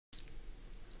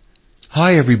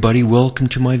Hi everybody, welcome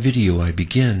to my video. I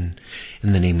begin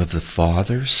in the name of the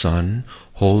Father, Son,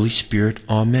 Holy Spirit,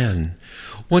 Amen.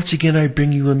 Once again I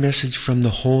bring you a message from the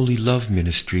Holy Love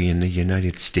Ministry in the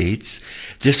United States.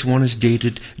 This one is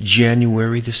dated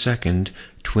January the 2nd,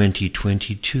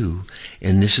 2022,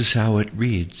 and this is how it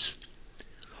reads.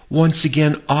 Once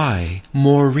again I,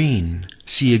 Maureen,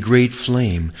 see a great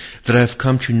flame that I have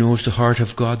come to know as the heart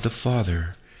of God the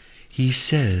Father. He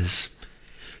says,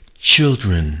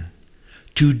 Children,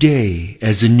 today,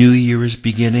 as the new year is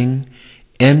beginning,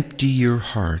 empty your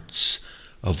hearts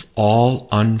of all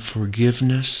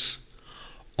unforgiveness,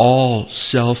 all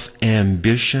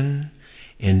self-ambition,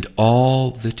 and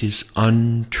all that is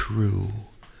untrue.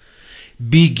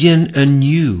 Begin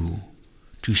anew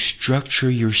to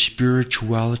structure your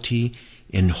spirituality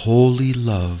in holy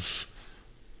love.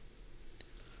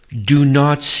 Do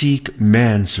not seek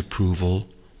man's approval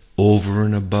over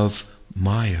and above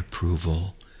my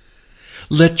approval.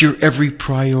 Let your every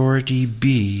priority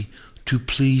be to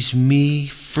please me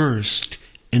first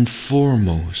and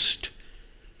foremost.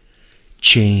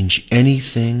 Change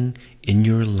anything in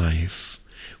your life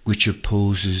which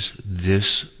opposes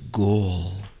this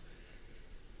goal.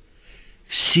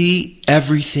 See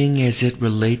everything as it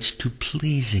relates to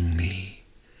pleasing me.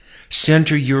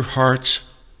 Center your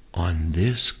hearts on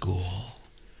this goal.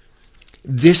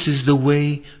 This is the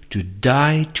way to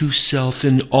die to self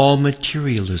in all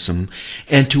materialism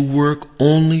and to work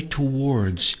only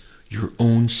towards your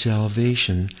own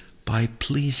salvation by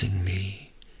pleasing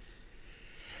me.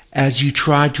 As you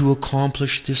try to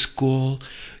accomplish this goal,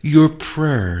 your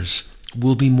prayers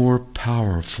will be more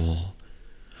powerful.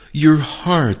 Your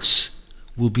hearts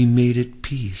will be made at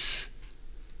peace.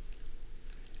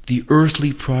 The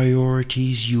earthly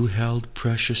priorities you held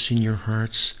precious in your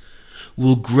hearts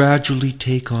will gradually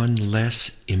take on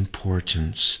less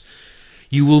importance.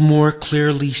 You will more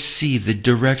clearly see the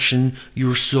direction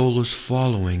your soul is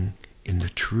following in the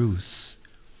truth.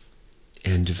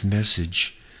 End of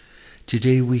message.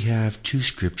 Today we have two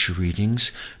scripture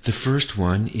readings. The first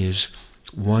one is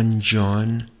 1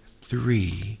 John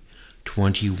 3,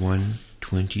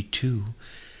 21-22.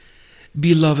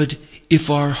 Beloved, if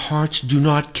our hearts do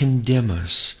not condemn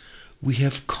us, we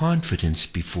have confidence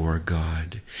before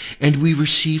God, and we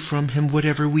receive from Him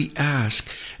whatever we ask,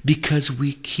 because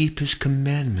we keep His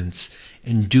commandments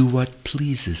and do what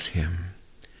pleases Him.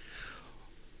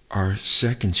 Our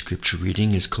second scripture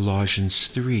reading is Colossians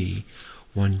 3,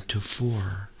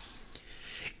 1-4.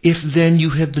 If then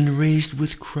you have been raised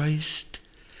with Christ,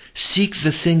 seek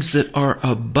the things that are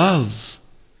above,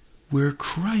 where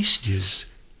Christ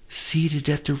is, seated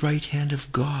at the right hand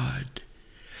of God.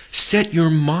 Set your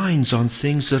minds on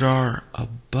things that are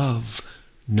above,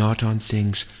 not on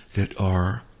things that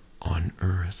are on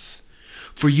earth.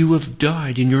 For you have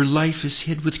died, and your life is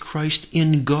hid with Christ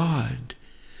in God.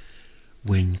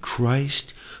 When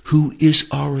Christ, who is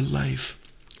our life,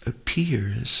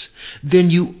 appears, then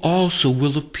you also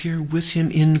will appear with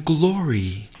Him in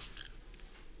glory.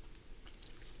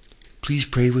 Please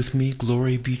pray with me.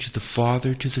 Glory be to the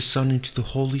Father, to the Son, and to the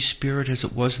Holy Spirit, as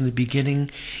it was in the beginning,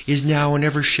 is now, and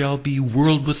ever shall be,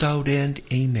 world without end.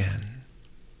 Amen.